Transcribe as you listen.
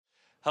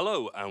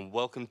Hello, and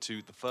welcome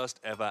to the first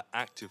ever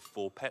Active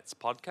for Pets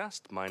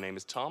podcast. My name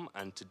is Tom,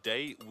 and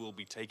today we'll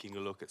be taking a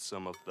look at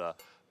some of the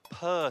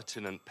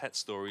pertinent pet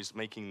stories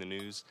making the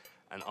news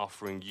and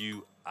offering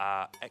you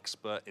our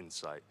expert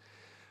insight.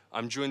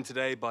 I'm joined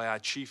today by our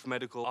Chief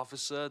Medical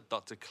Officer,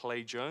 Dr.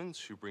 Clay Jones,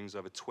 who brings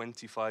over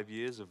 25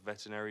 years of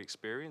veterinary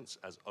experience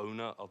as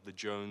owner of the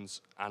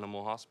Jones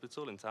Animal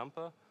Hospital in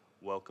Tampa.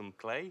 Welcome,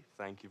 Clay.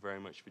 Thank you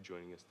very much for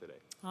joining us today.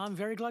 I'm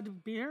very glad to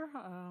be here.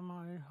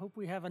 I hope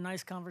we have a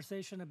nice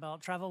conversation about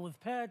travel with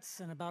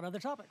pets and about other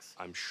topics.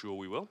 I'm sure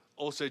we will.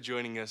 Also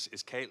joining us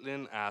is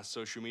Caitlin, our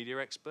social media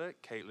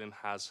expert. Caitlin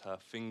has her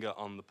finger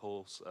on the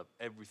pulse of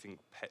everything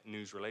pet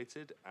news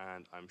related,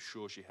 and I'm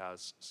sure she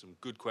has some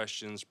good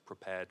questions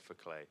prepared for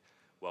Clay.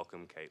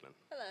 Welcome, Caitlin.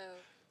 Hello.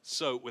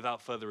 So,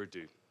 without further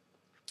ado,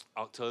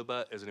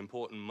 October is an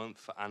important month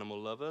for animal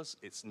lovers.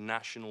 It's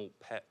National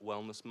Pet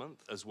Wellness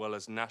Month, as well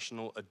as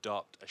National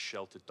Adopt a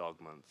Sheltered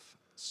Dog Month.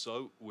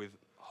 So, with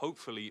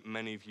hopefully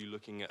many of you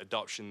looking at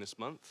adoption this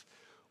month,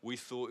 we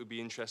thought it would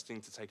be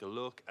interesting to take a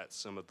look at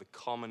some of the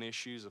common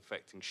issues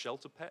affecting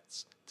shelter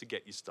pets to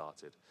get you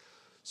started.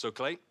 So,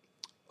 Clay,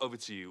 over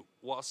to you.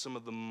 What are some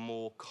of the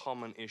more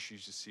common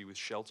issues you see with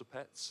shelter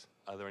pets?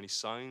 Are there any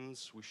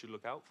signs we should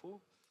look out for?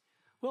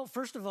 Well,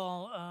 first of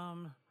all,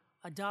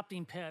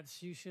 adopting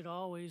pets, you should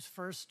always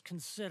first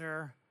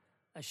consider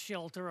a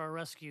shelter or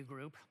rescue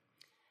group.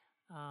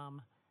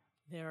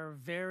 There are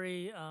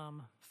very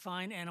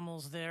fine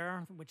animals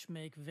there, which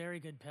make very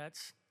good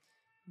pets.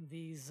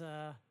 These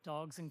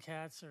dogs and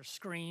cats are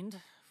screened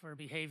for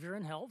behavior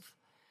and health.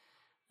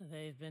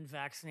 They've been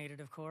vaccinated,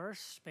 of course,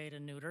 spayed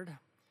and neutered.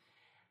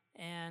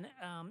 And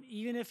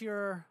even if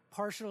you're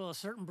partial to a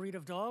certain breed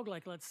of dog,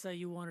 like let's say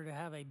you wanted to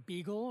have a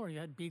beagle or you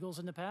had beagles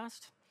in the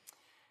past,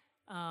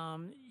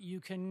 you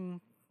can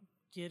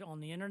get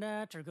on the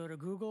internet or go to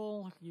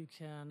Google. You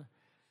can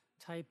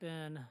type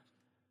in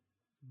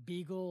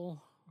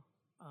beagle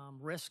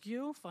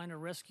rescue, find a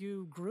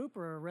rescue group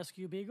or a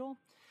rescue beagle.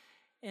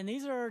 And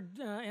these are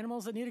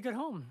animals that need a good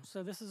home.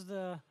 So this is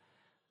the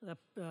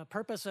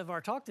purpose of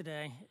our talk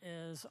today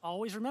is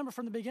always remember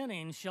from the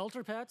beginning,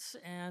 shelter pets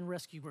and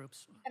rescue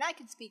groups. And I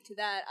can speak to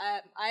that.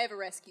 I have a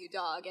rescue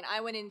dog, and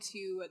I went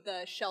into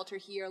the shelter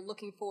here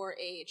looking for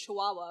a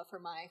Chihuahua for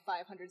my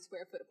 500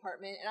 square foot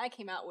apartment, and I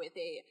came out with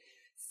a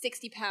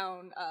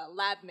 60-pound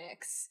lab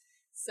mix.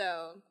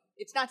 So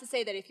it's not to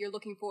say that if you're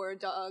looking for a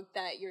dog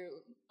that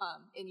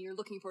and you're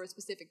looking for a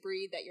specific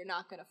breed that you're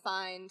not going to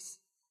find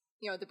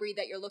the breed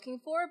that you're looking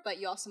for, but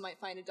you also might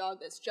find a dog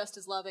that's just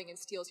as loving and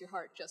steals your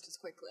heart just as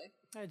quickly.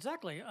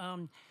 Exactly.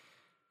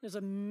 There's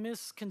a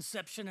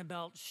misconception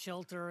about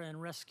shelter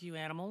and rescue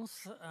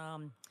animals.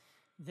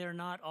 They're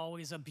not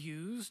always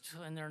abused,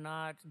 and they're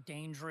not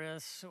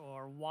dangerous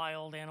or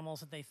wild animals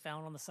that they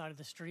found on the side of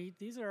the street.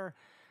 These are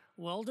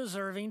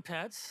well-deserving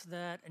pets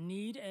that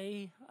need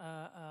a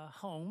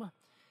home,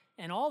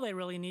 and all they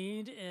really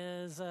need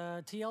is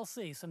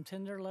TLC, some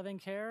tender, loving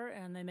care,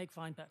 and they make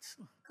fine pets.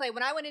 Clay,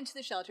 when I went into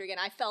the shelter again,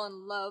 I fell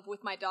in love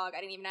with my dog. I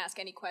didn't even ask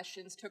any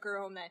questions, took her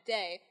home that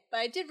day. But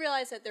I did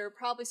realize that there were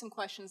probably some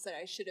questions that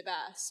I should have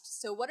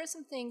asked. So what are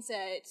some things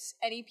that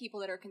any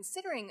people that are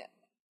considering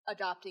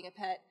adopting a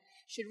pet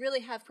should really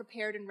have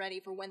prepared and ready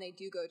for when they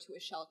do go to a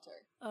shelter?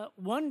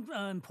 One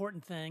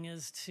important thing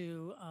is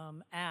to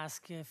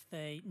ask if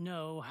they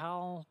know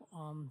how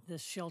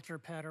this shelter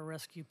pet or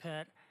rescue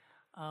pet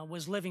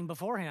was living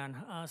beforehand.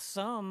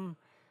 Some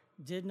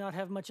did not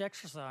have much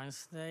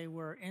exercise. They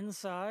were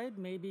inside,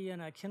 maybe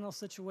in a kennel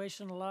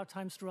situation a lot of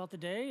times throughout the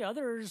day.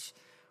 Others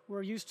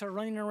were used to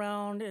running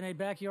around in a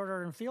backyard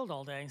or in a field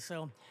all day.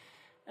 So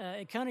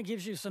it kind of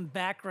gives you some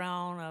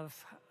background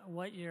of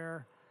what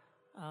your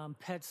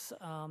pet's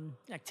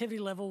activity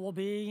level will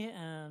be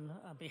and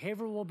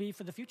behavior will be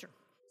for the future.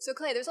 So,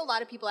 Clay, there's a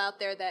lot of people out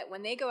there that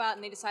when they go out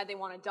and they decide they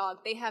want a dog,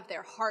 they have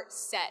their heart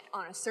set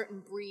on a certain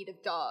breed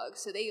of dog.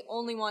 So they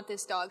only want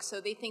this dog, so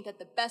they think that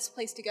the best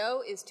place to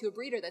go is to a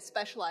breeder that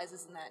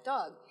specializes in that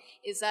dog.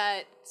 Is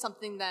that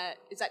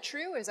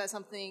true, or is that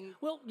something...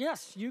 Well,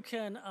 yes, you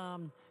can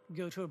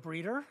go to a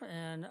breeder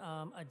and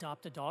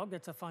adopt a dog.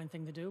 That's a fine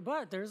thing to do.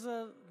 But there's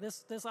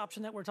this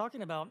option that we're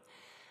talking about.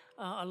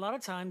 A lot of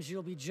times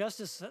you'll be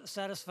just as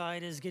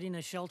satisfied as getting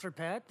a shelter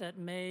pet that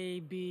may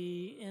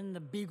be in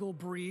the beagle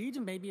breed,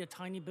 maybe a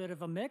tiny bit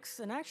of a mix.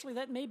 And actually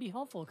that may be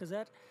helpful because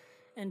that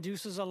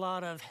induces a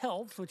lot of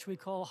health, which we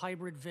call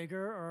hybrid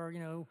vigor, or,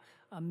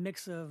 a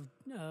mix of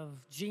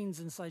genes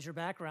inside your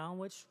background,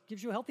 which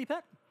gives you a healthy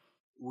pet.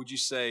 Would you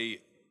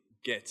say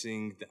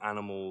getting the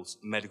animal's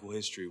medical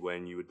history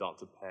when you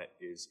adopt a pet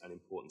is an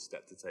important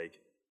step to take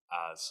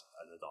as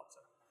an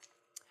adopter?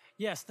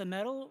 Yes, the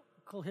medical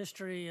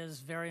history is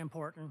very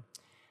important.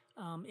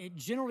 It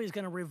generally is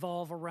going to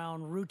revolve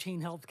around routine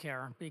health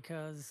care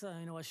because,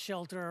 a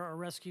shelter or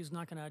rescue is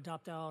not going to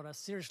adopt out a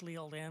seriously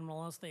ill animal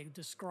unless they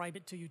describe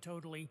it to you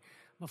totally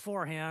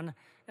beforehand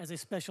as a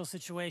special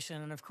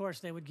situation. And of course,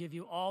 they would give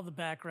you all the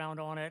background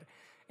on it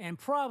and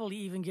probably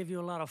even give you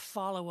a lot of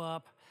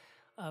follow-up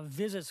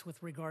visits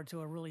with regard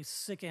to a really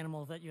sick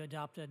animal that you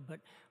adopted. But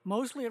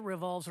mostly it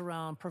revolves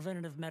around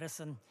preventative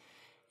medicine.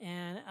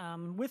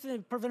 And with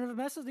the preventative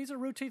medicine, these are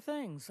routine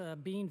things,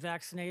 being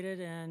vaccinated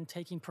and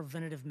taking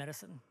preventative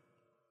medicine.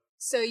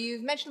 So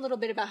you've mentioned a little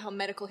bit about how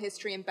medical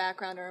history and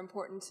background are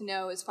important to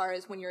know as far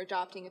as when you're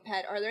adopting a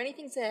pet. Are there any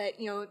things that,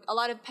 a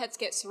lot of pets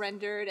get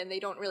surrendered and they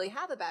don't really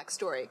have a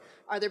backstory?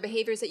 Are there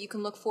behaviors that you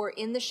can look for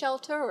in the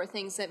shelter or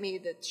things that maybe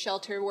the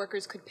shelter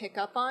workers could pick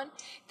up on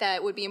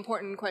that would be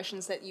important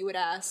questions that you would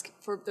ask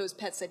for those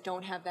pets that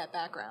don't have that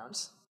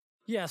background?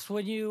 Yes,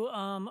 when you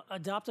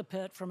adopt a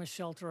pet from a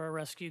shelter or a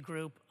rescue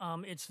group,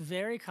 it's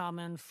very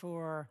common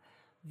for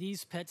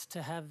these pets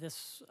to have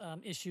this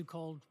issue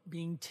called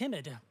being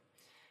timid.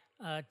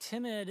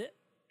 Timid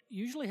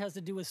usually has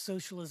to do with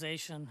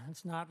socialization.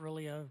 It's not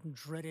really a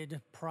dreaded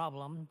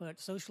problem, but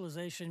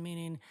socialization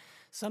meaning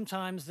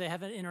sometimes they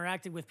haven't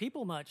interacted with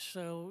people much.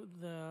 So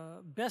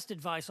the best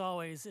advice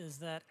always is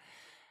that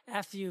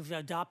after you've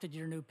adopted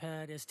your new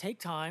pet is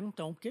take time,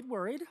 don't get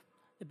worried.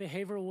 The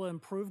behavior will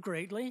improve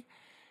greatly.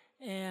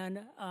 And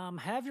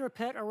have your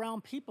pet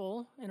around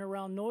people and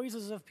around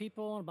noises of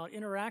people and about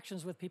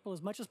interactions with people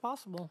as much as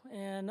possible.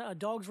 And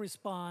dogs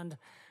respond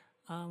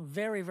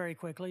very, very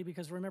quickly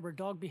because remember,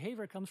 dog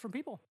behavior comes from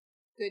people.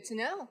 Good to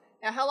know.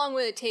 Now, how long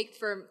would it take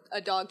for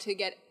a dog to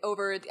get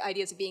over the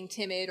ideas of being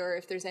timid or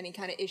if there's any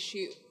kind of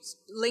issues,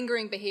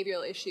 lingering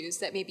behavioral issues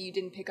that maybe you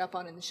didn't pick up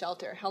on in the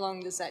shelter? How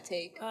long does that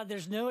take?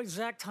 There's no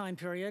exact time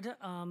period.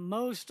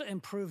 Most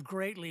improve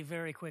greatly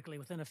very quickly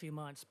within a few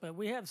months, but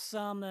we have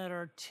some that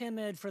are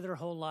timid for their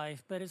whole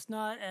life, but it's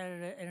not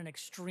at an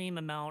extreme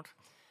amount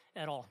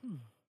at all.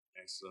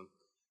 Excellent.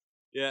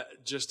 Yeah,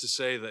 just to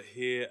say that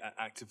here at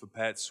Active for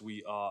Pets,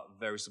 we are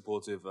very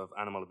supportive of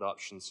animal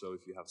adoption. So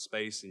if you have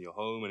space in your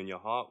home and in your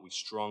heart, we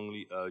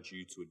strongly urge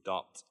you to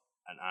adopt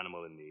an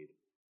animal in need.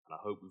 And I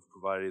hope we've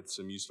provided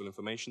some useful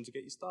information to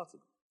get you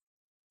started.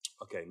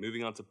 Okay,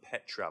 moving on to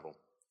pet travel.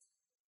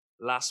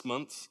 Last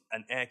month,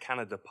 an Air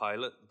Canada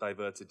pilot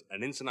diverted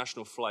an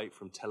international flight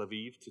from Tel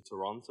Aviv to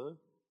Toronto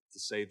to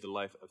save the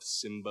life of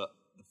Simba,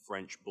 the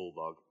French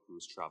bulldog, who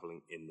was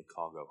traveling in the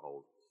cargo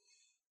hold.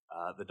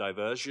 The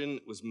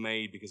diversion was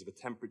made because of a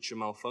temperature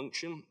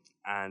malfunction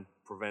and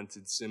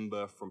prevented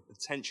Simba from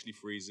potentially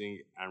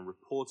freezing and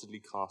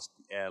reportedly cost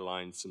the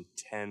airline some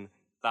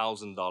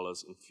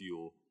 $10,000 in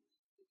fuel.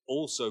 It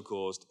also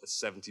caused a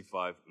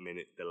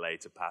 75-minute delay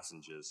to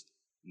passengers,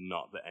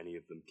 not that any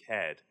of them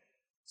cared.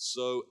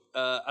 So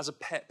as a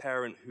pet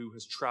parent who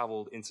has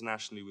traveled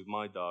internationally with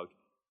my dog,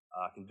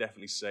 I can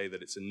definitely say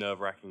that it's a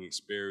nerve-wracking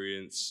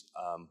experience,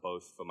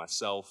 both for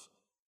myself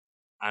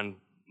and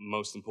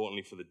most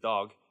importantly for the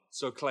dog.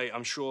 So, Clay,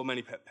 I'm sure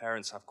many pet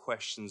parents have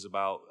questions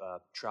about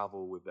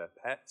travel with their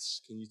pets.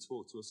 Can you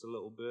talk to us a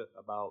little bit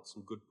about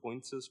some good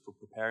pointers for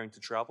preparing to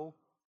travel?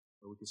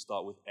 We can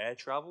start with air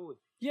travel.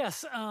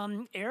 Yes,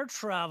 air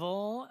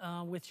travel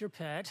with your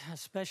pet,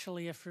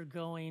 especially if you're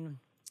going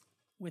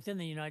within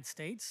the United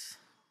States,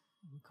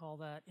 we call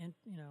that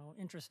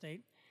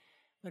intrastate.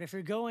 But if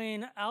you're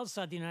going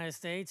outside the United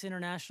States,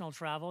 international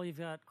travel, you've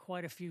got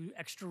quite a few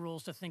extra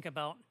rules to think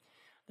about.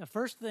 The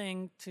first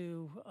thing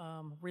to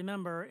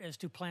remember is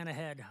to plan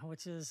ahead,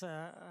 which is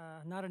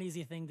not an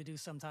easy thing to do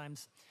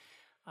sometimes.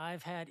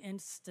 I've had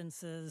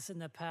instances in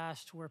the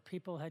past where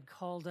people had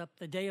called up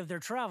the day of their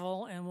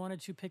travel and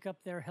wanted to pick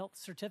up their health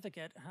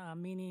certificate,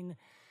 meaning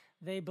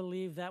they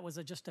believe that was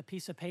just a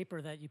piece of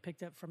paper that you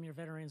picked up from your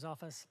veterinarian's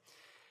office.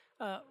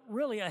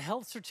 Really, a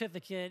health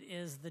certificate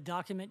is the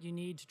document you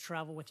need to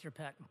travel with your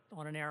pet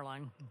on an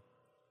airline,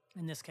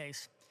 in this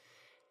case.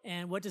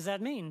 And what does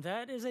that mean?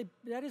 That is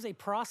a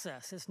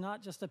process. It's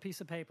not just a piece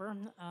of paper.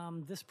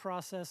 This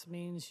process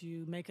means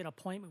you make an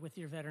appointment with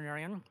your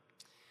veterinarian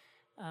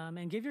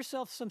and give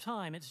yourself some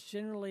time. It's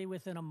generally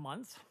within a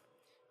month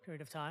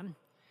period of time.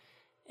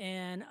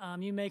 And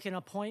you make an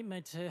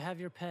appointment to have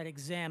your pet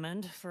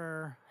examined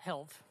for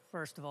health,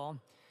 first of all,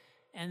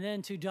 and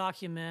then to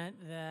document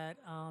that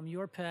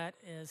your pet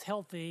is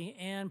healthy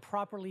and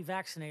properly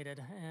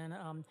vaccinated.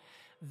 And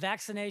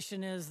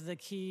vaccination is the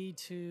key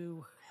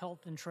to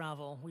health and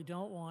travel. We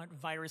don't want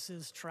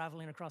viruses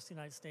traveling across the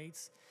United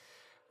States,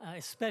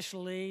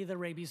 especially the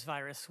rabies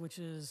virus, which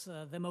is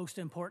the most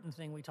important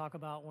thing we talk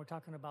about when we're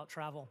talking about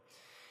travel.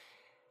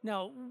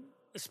 Now,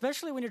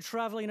 especially when you're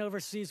traveling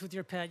overseas with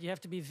your pet, you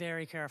have to be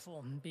very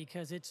careful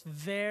because it's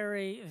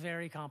very,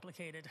 very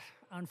complicated,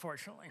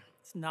 unfortunately.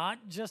 It's not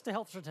just a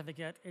health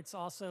certificate, it's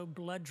also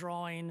blood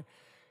drawing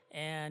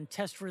and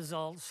test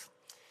results.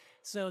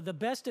 So the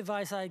best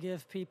advice I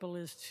give people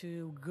is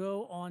to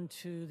go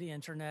onto the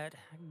internet,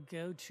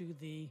 go to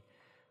the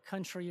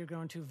country you're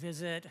going to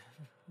visit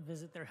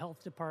their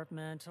health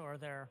department or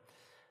their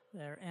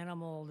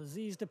animal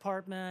disease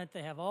department.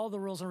 They have all the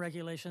rules and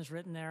regulations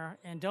written there.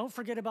 And don't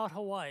forget about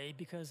Hawaii,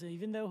 because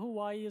even though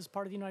Hawaii is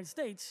part of the United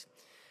States,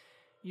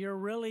 you're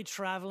really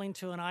traveling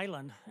to an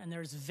island. And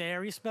there's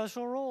very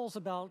special rules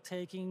about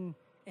taking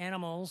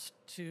animals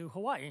to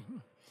Hawaii.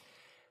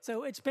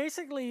 So it's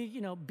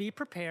basically, be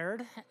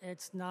prepared.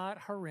 It's not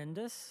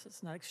horrendous.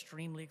 It's not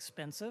extremely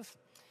expensive.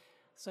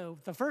 So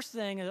the first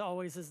thing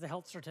always is the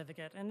health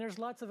certificate. And there's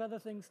lots of other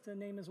things to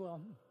name as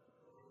well.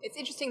 It's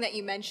interesting that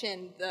you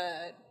mentioned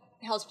the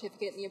health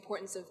certificate and the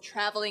importance of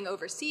traveling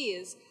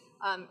overseas.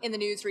 In the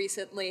news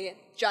recently,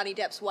 Johnny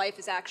Depp's wife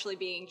is actually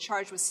being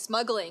charged with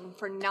smuggling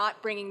for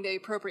not bringing the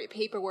appropriate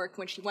paperwork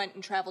when she went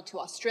and traveled to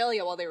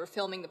Australia while they were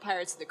filming the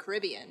Pirates of the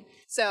Caribbean.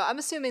 So I'm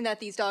assuming that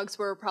these dogs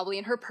were probably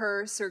in her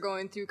purse or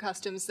going through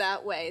customs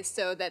that way,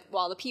 so that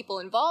while the people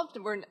involved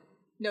were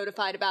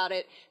notified about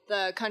it,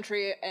 the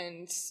country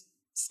and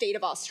state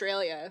of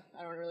Australia,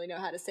 I don't really know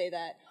how to say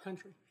that.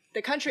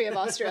 The country of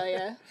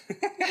Australia.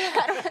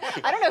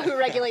 I don't know who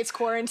regulates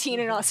quarantine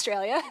in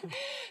Australia.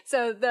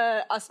 So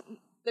the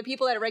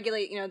people that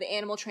regulate, the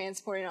animal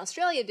transport in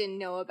Australia didn't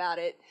know about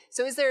it.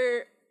 So is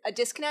there a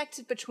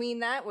disconnect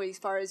between that, where as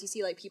far as you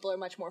see, like, people are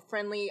much more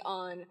friendly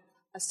on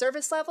a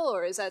service level,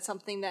 or is that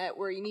something that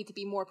where you need to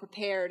be more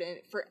prepared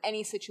for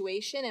any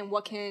situation, and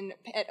what can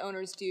pet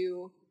owners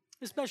do?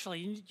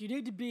 Especially, you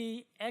need to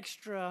be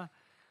extra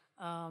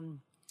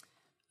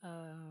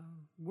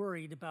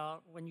worried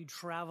about when you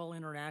travel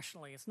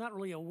internationally. It's not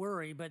really a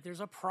worry, but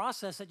there's a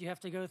process that you have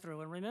to go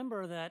through. And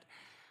remember that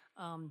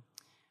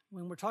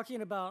when we're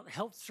talking about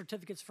health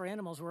certificates for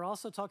animals, we're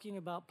also talking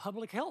about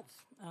public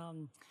health.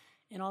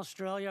 In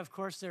Australia, of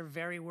course, they're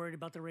very worried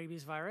about the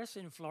rabies virus.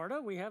 In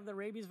Florida, we have the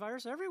rabies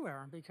virus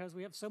everywhere because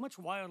we have so much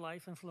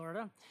wildlife in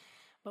Florida.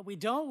 But we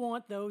don't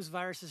want those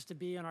viruses to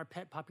be in our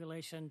pet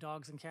population,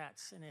 dogs and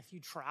cats. And if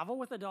you travel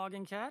with a dog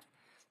and cat,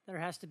 there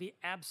has to be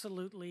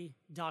absolutely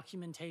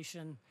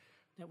documentation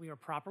that we are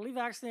properly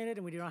vaccinated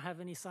and we don't have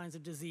any signs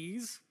of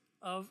disease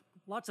of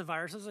lots of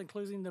viruses,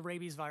 including the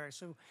rabies virus.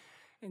 So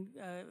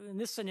in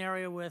this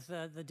scenario with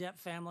the Depp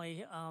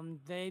family,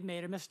 they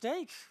made a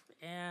mistake,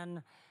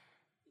 and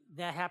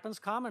that happens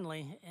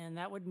commonly, and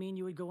that would mean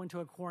you would go into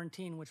a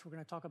quarantine, which we're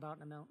going to talk about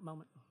in a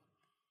moment.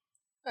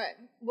 All right.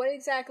 What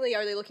exactly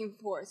are they looking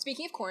for?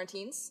 Speaking of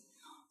quarantines,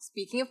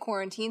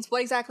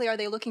 what exactly are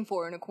they looking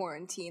for in a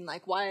quarantine?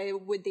 Like, why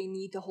would they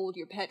need to hold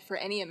your pet for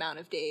any amount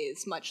of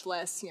days, much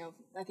less,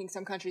 I think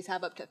some countries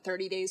have up to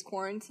 30 days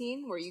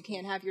quarantine where you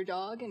can't have your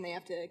dog and they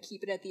have to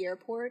keep it at the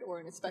airport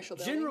or in a special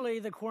building? Generally,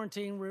 the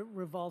quarantine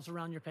revolves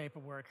around your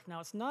paperwork. Now,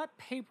 it's not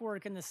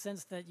paperwork in the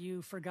sense that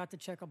you forgot to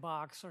check a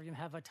box or you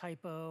have a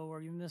typo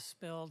or you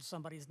misspelled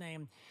somebody's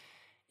name.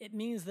 It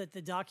means that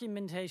the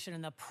documentation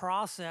and the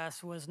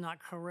process was not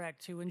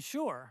correct to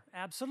ensure,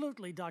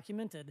 absolutely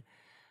documented,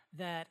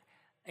 that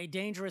a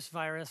dangerous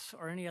virus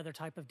or any other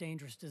type of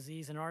dangerous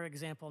disease, in our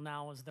example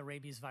now is the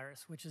rabies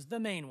virus, which is the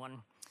main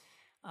one.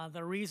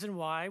 The reason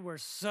why we're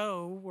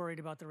so worried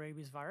about the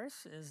rabies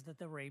virus is that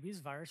the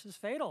rabies virus is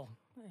fatal.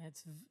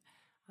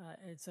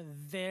 It's a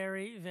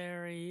very,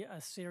 very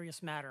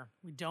serious matter.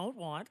 We don't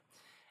want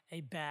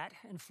a bat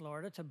in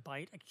Florida to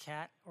bite a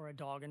cat or a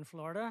dog in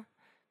Florida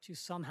to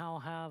somehow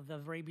have the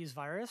rabies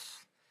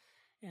virus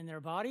in their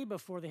body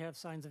before they have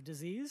signs of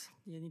disease.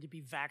 You need to be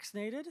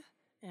vaccinated,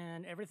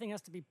 and everything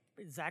has to be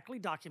exactly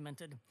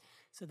documented.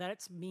 So that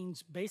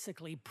means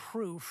basically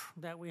proof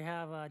that we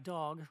have a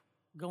dog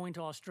going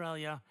to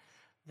Australia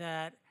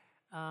that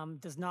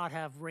does not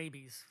have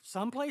rabies.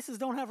 Some places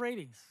don't have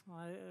rabies.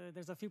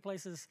 There's a few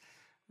places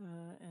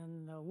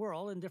in the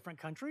world, in different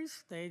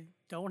countries, they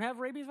don't have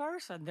rabies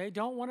virus, and they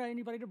don't want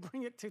anybody to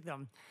bring it to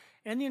them.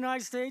 In the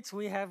United States,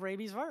 we have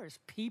rabies virus.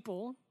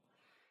 People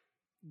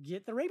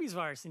get the rabies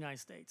virus in the United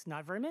States.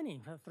 Not very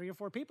many, 3 or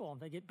 4 people.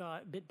 They get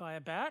bit by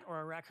a bat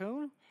or a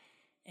raccoon,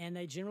 and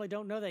they generally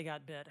don't know they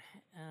got bit.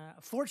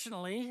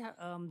 Fortunately,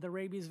 the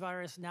rabies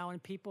virus now in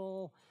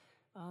people,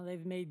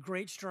 they've made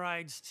great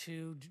strides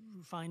to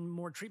find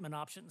more treatment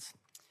options.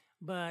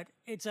 But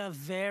it's a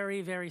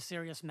very, very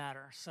serious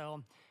matter.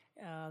 So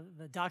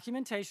the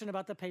documentation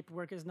about the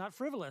paperwork is not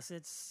frivolous.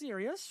 It's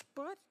serious,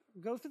 but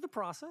go through the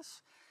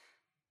process.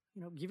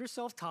 Give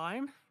yourself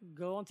time.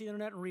 Go onto the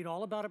internet and read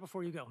all about it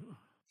before you go.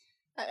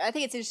 I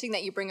think it's interesting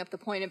that you bring up the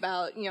point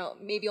about,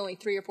 maybe only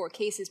 3 or 4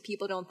 cases.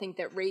 People don't think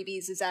that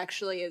rabies is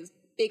actually as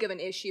big of an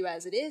issue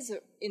as it is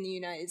in the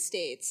United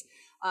States.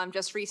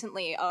 Just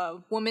recently, a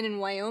woman in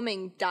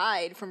Wyoming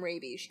died from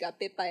rabies. She got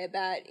bit by a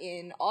bat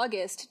in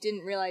August,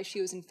 didn't realize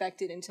she was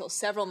infected until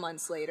several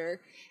months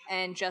later,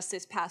 and just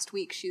this past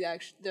week,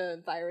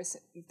 the virus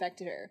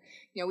infected her.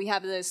 We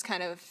have this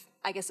kind of,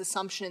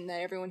 assumption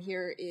that everyone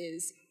here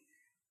is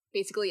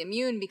basically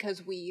immune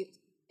because we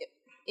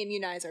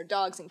immunize our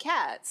dogs and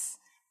cats,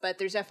 but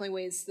there's definitely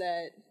ways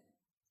that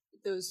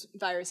those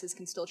viruses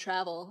can still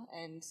travel,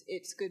 and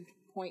it's a good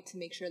point to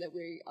make sure that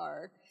we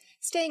are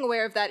staying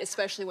aware of that,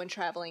 especially when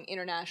traveling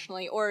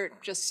internationally or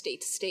just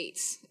state to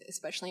states,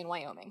 especially in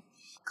Wyoming.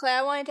 Clay,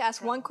 I wanted to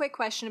ask one quick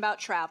question about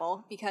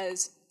travel,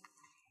 because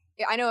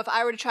I know if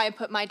I were to try and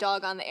put my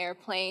dog on the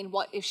airplane,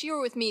 if she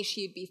were with me,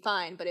 she'd be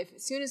fine. But as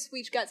soon as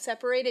we got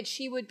separated,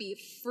 she would be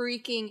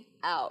freaking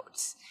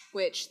out,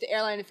 which the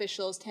airline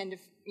officials tend to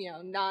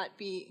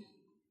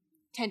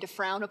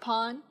frown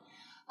upon.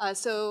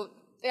 So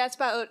that's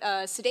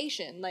about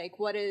sedation. Like,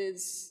 what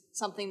is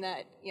something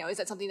that, is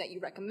that something that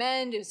you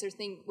recommend? Is there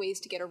ways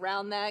to get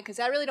around that? Because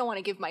I really don't want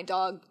to give my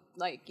dog,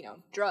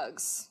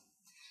 drugs.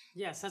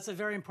 Yes, that's a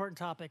very important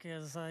topic,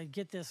 I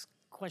get this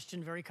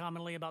question very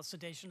commonly about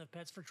sedation of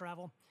pets for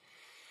travel.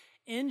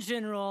 In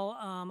general,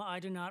 I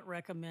do not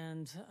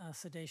recommend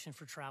sedation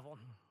for travel.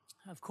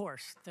 Of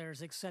course,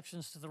 there's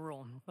exceptions to the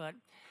rule, but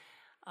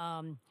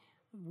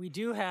we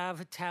do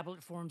have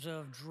tablet forms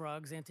of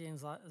drugs,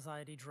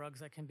 anti-anxiety drugs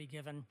that can be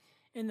given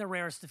in the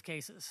rarest of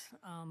cases.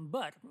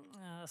 But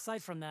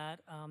aside from that,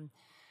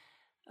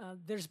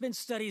 there's been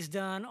studies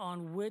done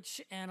on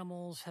which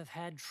animals have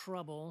had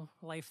trouble,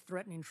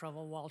 life-threatening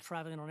trouble, while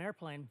traveling on an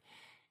airplane.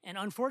 And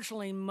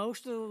unfortunately,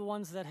 most of the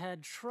ones that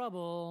had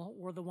trouble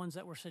were the ones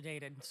that were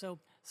sedated. So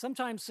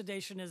sometimes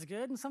sedation is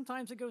good, and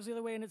sometimes it goes the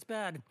other way and it's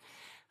bad.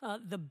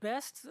 The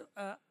best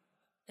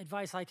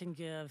advice I can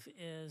give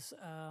is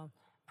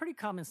pretty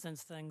common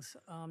sense things.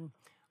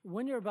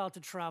 When you're about to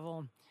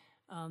travel,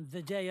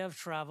 the day of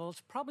travel,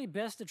 it's probably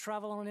best to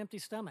travel on an empty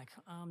stomach.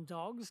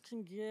 Dogs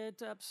can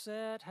get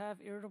upset, have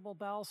irritable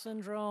bowel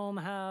syndrome,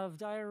 have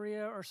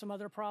diarrhea or some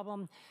other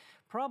problem.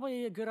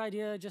 Probably a good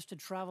idea just to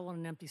travel on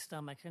an empty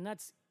stomach, and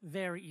that's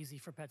very easy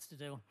for pets to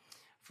do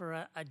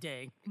for a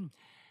day.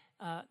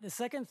 The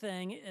second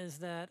thing is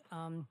that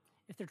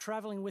if they're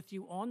traveling with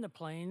you on the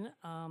plane,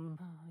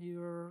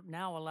 you're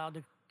now allowed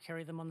to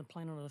carry them on the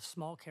plane on a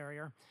small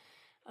carrier.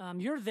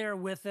 You're there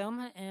with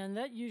them, and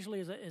that usually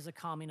is a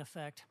calming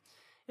effect.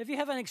 If you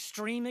have an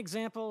extreme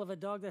example of a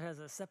dog that has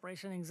a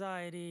separation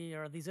anxiety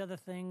or these other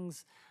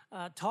things,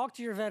 talk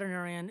to your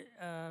veterinarian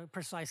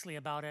precisely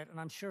about it, and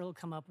I'm sure he'll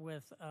come up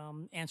with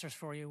answers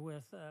for you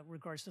with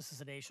regards to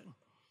sedation.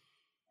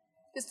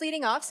 Just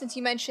leading off, since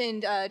you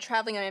mentioned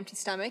traveling on an empty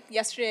stomach,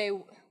 yesterday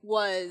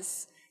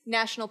was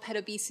National Pet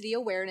Obesity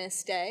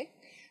Awareness Day.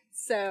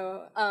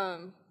 So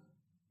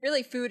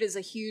really food is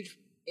a huge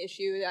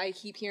issue. I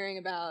keep hearing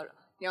about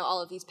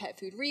all of these pet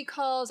food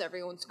recalls,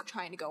 everyone's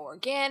trying to go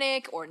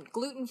organic or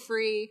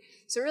gluten-free.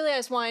 So really I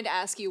just wanted to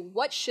ask you,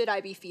 what should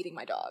I be feeding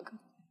my dog?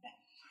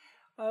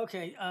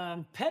 Okay,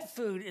 pet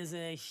food is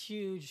a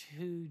huge,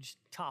 huge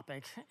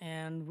topic,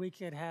 and we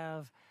could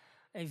have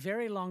a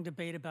very long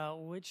debate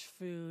about which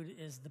food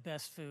is the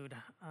best food.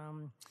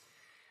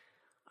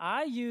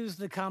 I use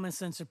the common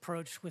sense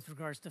approach with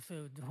regards to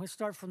food. We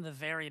start from the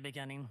very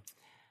beginning,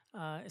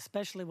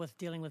 especially with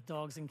dealing with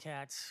dogs and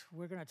cats.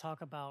 We're going to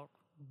talk about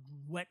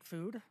wet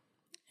food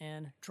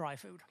and dry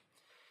food.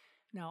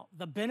 Now,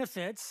 the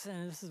benefits,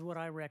 and this is what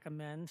I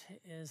recommend,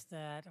 is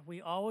that we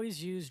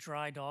always use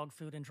dry dog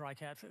food and dry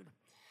cat food.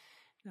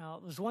 Now,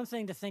 there's one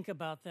thing to think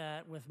about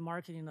that with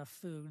marketing of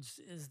foods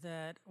is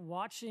that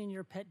watching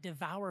your pet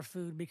devour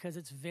food because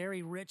it's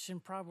very rich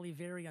and probably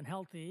very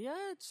unhealthy,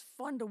 it's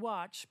fun to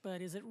watch,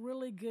 but is it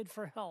really good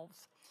for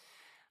health?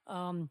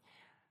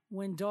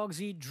 When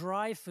dogs eat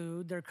dry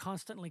food, they're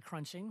constantly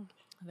crunching.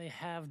 They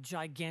have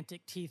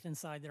gigantic teeth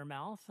inside their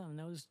mouth, and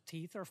those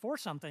teeth are for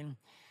something.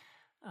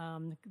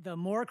 The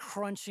more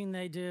crunching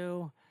they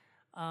do,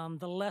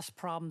 the less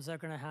problems they're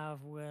going to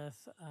have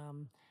with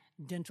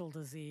dental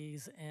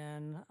disease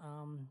and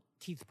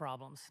teeth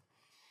problems.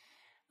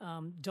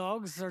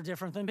 Dogs are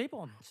different than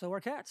people, so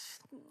are cats.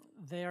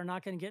 They are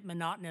not going to get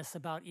monotonous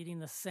about eating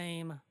the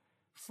same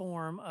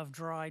form of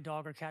dry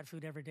dog or cat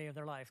food every day of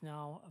their life.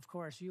 Now, of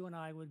course, you and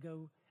I would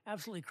go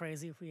absolutely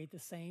crazy if we ate the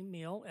same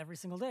meal every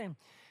single day.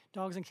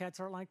 Dogs and cats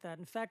aren't like that.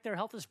 In fact, their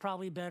health is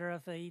probably better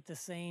if they eat the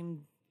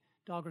same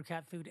dog or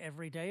cat food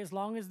every day, as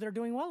long as they're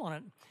doing well on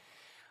it.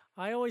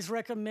 I always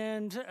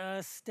recommend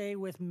stay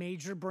with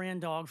major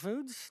brand dog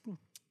foods.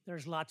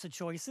 There's lots of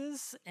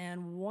choices.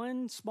 And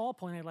one small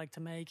point I'd like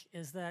to make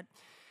is that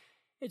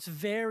it's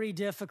very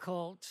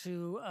difficult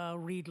to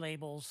read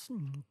labels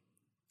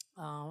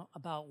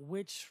about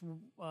which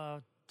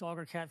dog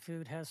or cat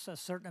food has a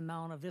certain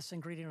amount of this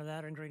ingredient or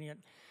that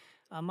ingredient.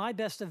 My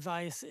best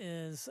advice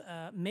is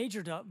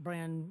major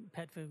brand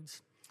pet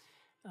foods.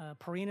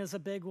 Purina's a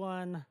big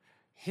one,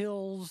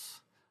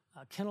 Hills,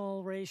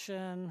 Kennel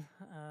Ration,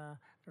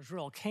 there's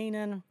Royal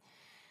Canin.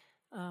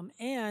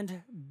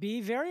 And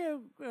be very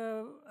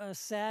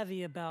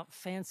savvy about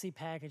fancy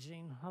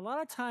packaging. A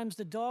lot of times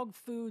the dog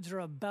foods are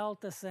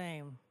about the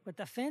same, but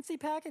the fancy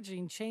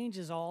packaging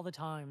changes all the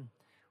time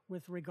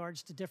with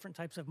regards to different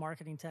types of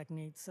marketing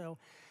techniques. So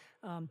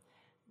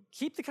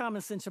keep the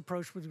common sense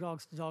approach with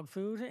dogs to dog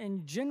food.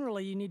 And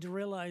generally, you need to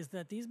realize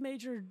that these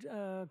major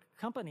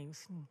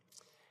companies,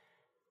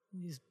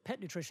 these pet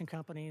nutrition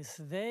companies,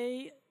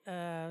 they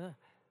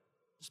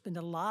spend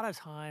a lot of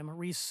time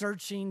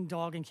researching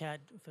dog and cat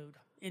food.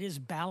 It is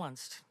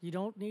balanced. You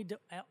don't need to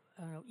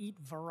eat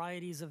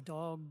varieties of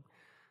dog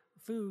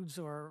foods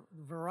or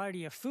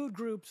variety of food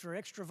groups or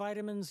extra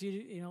vitamins.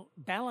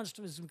 Balanced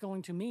is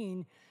going to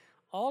mean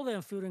all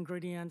the food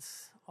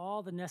ingredients,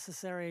 all the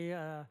necessary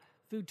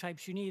food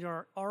types you need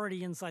are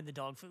already inside the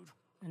dog food.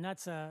 And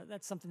that's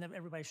something that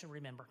everybody should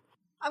remember.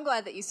 I'm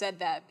glad that you said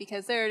that,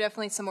 because there are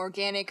definitely some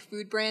organic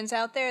food brands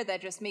out there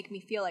that just make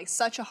me feel like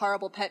such a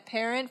horrible pet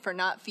parent for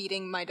not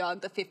feeding my dog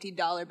the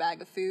 $50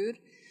 bag of food.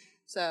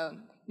 So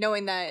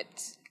knowing that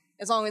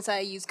as long as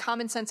I use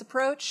common sense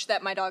approach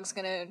that my dog's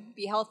going to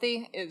be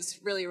healthy is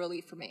really a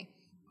relief for me.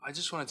 I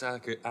just wanted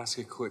to ask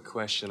a quick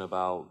question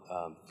about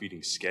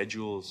feeding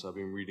schedules. I've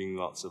been reading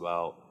lots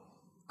about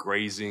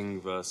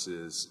grazing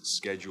versus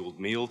scheduled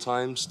meal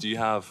times. Do you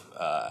have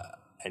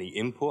any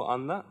input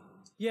on that?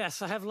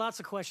 Yes, I have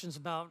lots of questions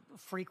about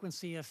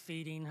frequency of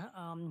feeding.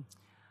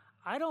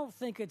 I don't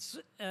think it's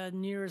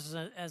near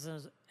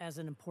as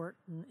an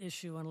important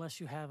issue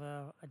unless you have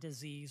a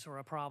disease or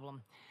a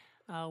problem.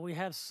 We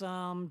have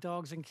some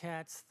dogs and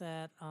cats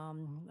that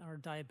are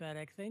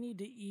diabetic. They need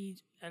to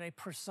eat at a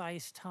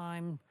precise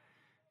time,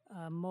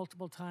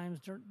 multiple times,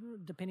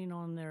 depending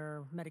on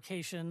their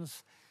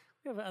medications.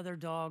 We have other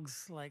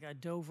dogs like a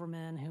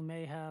Doberman who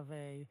may have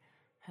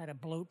had a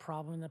bloat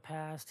problem in the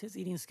past. His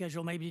eating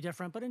schedule may be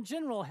different, but in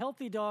general,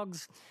 healthy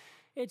dogs,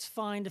 it's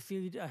fine to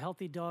feed a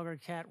healthy dog or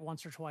cat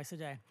once or twice a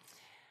day.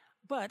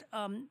 But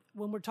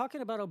when we're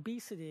talking about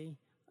obesity,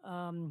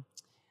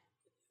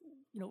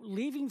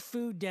 leaving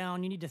food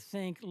down, you need to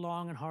think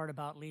long and hard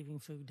about leaving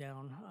food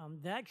down.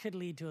 That could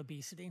lead to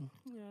obesity.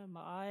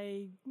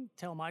 I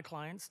tell my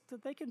clients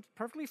that they can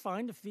perfectly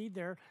fine to feed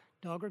their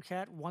dog or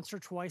cat once or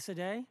twice a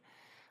day,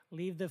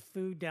 leave the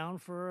food down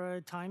for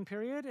a time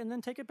period, and then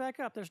take it back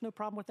up. There's no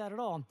problem with that at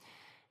all.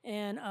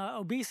 And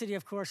obesity,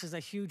 of course, is a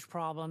huge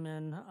problem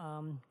in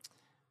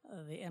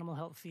the animal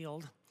health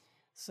field.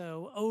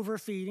 So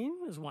overfeeding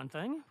is one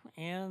thing,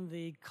 and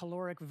the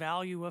caloric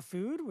value of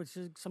food, which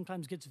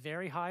sometimes gets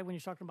very high when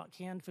you're talking about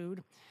canned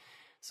food.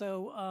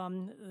 So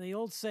the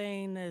old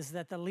saying is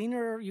that the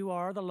leaner you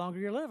are, the longer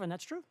you live, and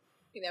that's true.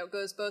 It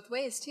goes both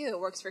ways, too. It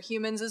works for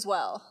humans as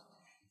well.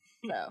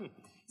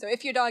 So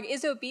if your dog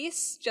is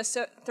obese, just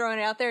throwing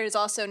it out there, it is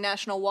also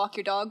National Walk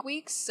Your Dog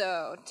Week,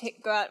 so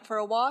go out for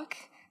a walk.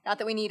 Not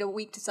that we need a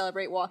week to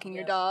celebrate walking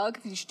your dog.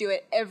 You should do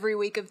it every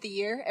week of the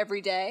year,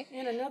 every day.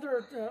 And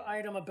another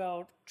item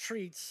about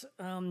treats.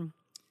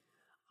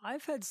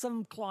 I've had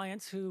some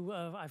clients who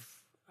I've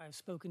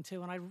spoken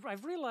to, and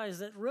I've realized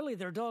that really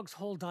their dog's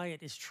whole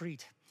diet is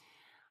treat.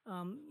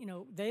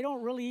 They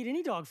don't really eat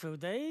any dog food.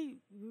 They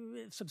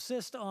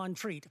subsist on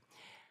treat.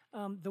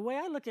 The way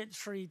I look at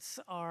treats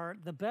are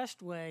the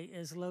best way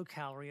is low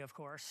calorie, of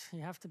course.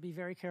 You have to be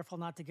very careful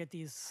not to get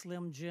these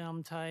Slim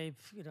Jim type,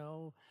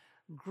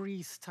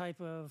 grease type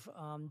of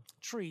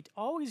treat.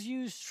 Always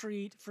use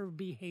treat for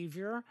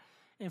behavior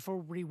and for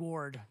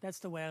reward. That's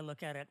the way I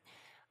look at it.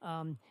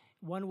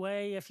 One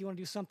way, if you want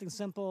to do something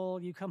simple,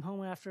 you come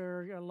home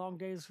after a long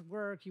day's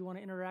work, you want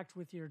to interact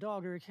with your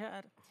dog or your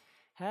cat,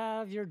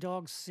 have your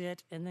dog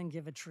sit and then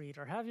give a treat,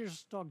 or have your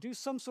dog do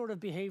some sort of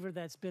behavior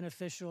that's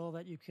beneficial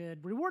that you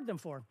could reward them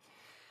for.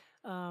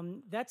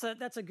 That's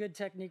a good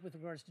technique with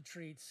regards to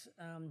treats.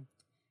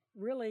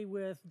 Really,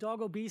 with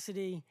dog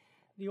obesity,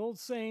 the old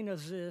saying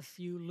is if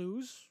you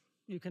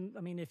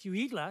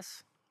eat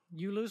less,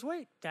 you lose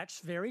weight. That's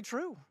very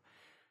true.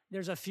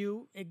 There's a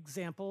few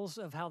examples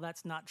of how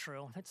that's not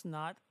true. It's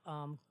not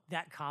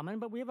that common,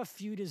 but we have a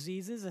few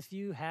diseases. If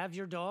you have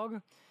your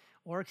dog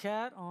or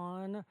cat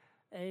on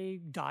a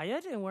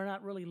diet and we're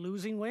not really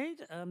losing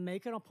weight,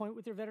 make an appointment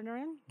with your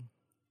veterinarian.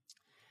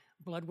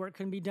 Blood work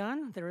can be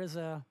done. There is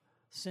a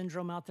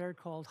syndrome out there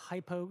called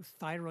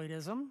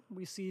hypothyroidism.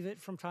 We see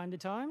it from time to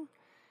time.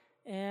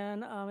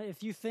 And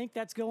if you think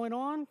that's going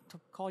on,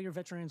 call your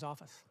veterinarian's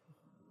office.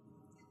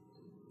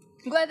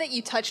 I'm glad that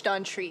you touched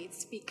on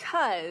treats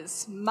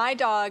because my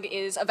dog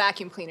is a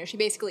vacuum cleaner. She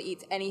basically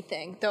eats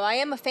anything, though I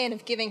am a fan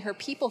of giving her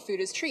people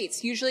food as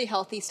treats, usually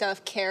healthy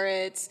stuff,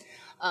 carrots,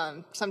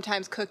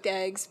 sometimes cooked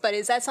eggs. But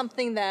is that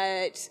something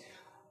that,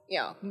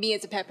 me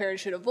as a pet parent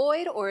should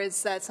avoid, or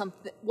is that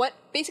something, what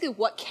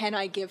can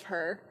I give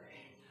her?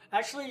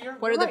 Actually,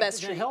 what are the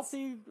best treats?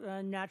 Healthy,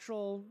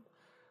 natural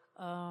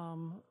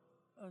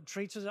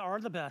treats are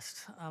the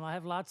best. I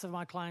have lots of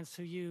my clients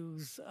who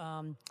use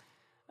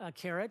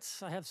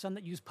carrots. I have some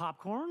that use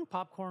popcorn.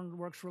 Popcorn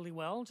works really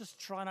well. Just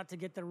try not to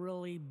get the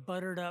really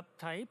buttered up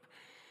type.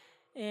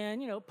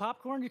 And,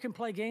 popcorn, you can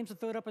play games and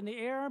throw it up in the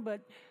air,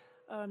 but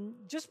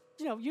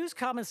use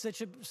common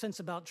sense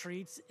about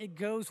treats. It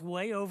goes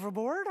way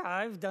overboard.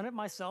 I've done it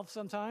myself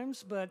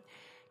sometimes, but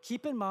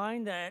keep in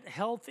mind that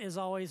health is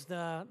always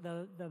the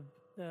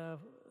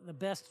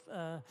best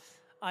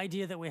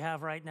idea that we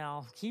have right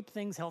now. Keep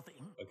things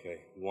healthy. Okay,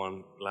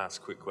 one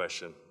last quick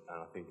question,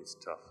 and I think it's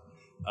tough.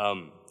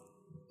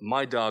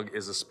 My dog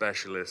is a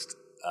specialist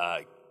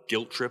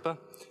guilt tripper.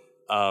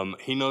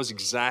 He knows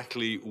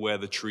exactly where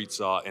the treats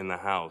are in the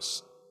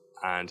house,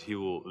 and he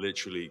will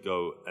literally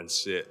go and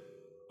sit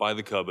by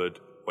the cupboard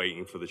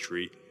waiting for the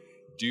treat.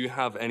 Do you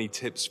have any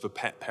tips for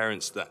pet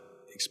parents that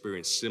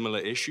experience similar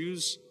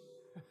issues?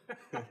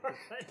 Did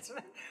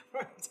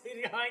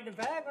you hide the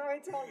bag?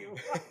 What did I tell you?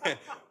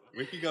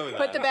 We could go with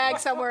Put the bag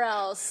somewhere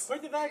else.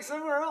 Put the bag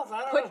somewhere else.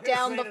 Put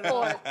down the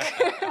fork.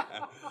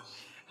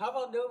 How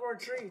about no more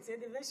treats?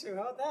 Individual,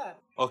 how about that?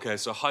 Okay,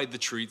 so hide the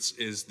treats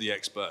is the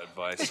expert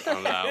advice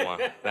on that one.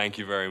 Thank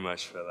you very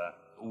much for that.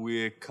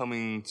 We're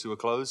coming to a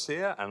close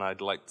here, and I'd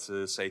like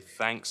to say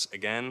thanks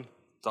again,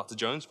 Dr.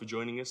 Jones, for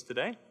joining us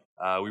today.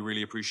 We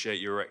really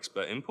appreciate your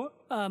expert input.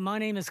 My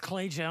name is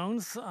Clay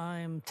Jones.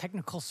 I'm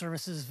technical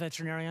services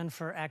veterinarian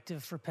for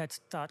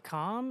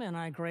ActiveForPets.com, and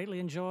I greatly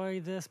enjoy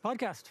this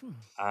podcast.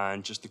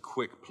 And just a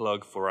quick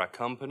plug for our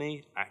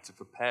company. Active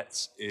for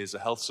Pets is a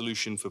health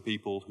solution for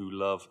people who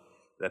love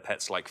their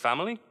pets like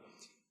family.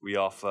 We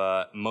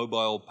offer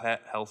mobile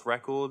pet health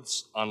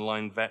records,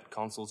 online vet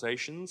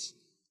consultations,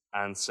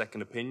 and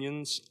second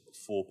opinions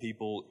for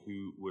people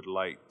who would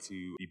like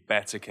to be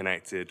better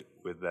connected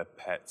with their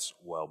pet's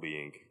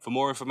well-being. For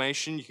more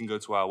information, you can go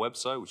to our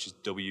website, which is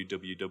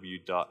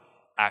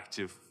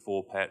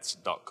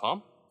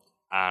www.activeforpets.com.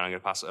 And I'm going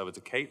to pass it over to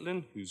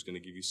Caitlin, who's going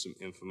to give you some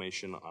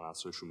information on our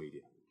social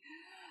media.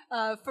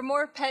 For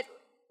more pet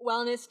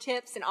wellness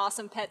tips and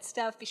awesome pet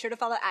stuff, be sure to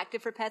follow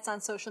Active for Pets on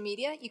social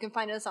media. You can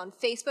find us on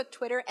Facebook,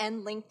 Twitter,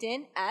 and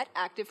LinkedIn at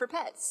Active for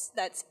Pets.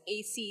 That's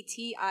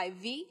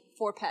ACTIV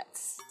for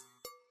Pets.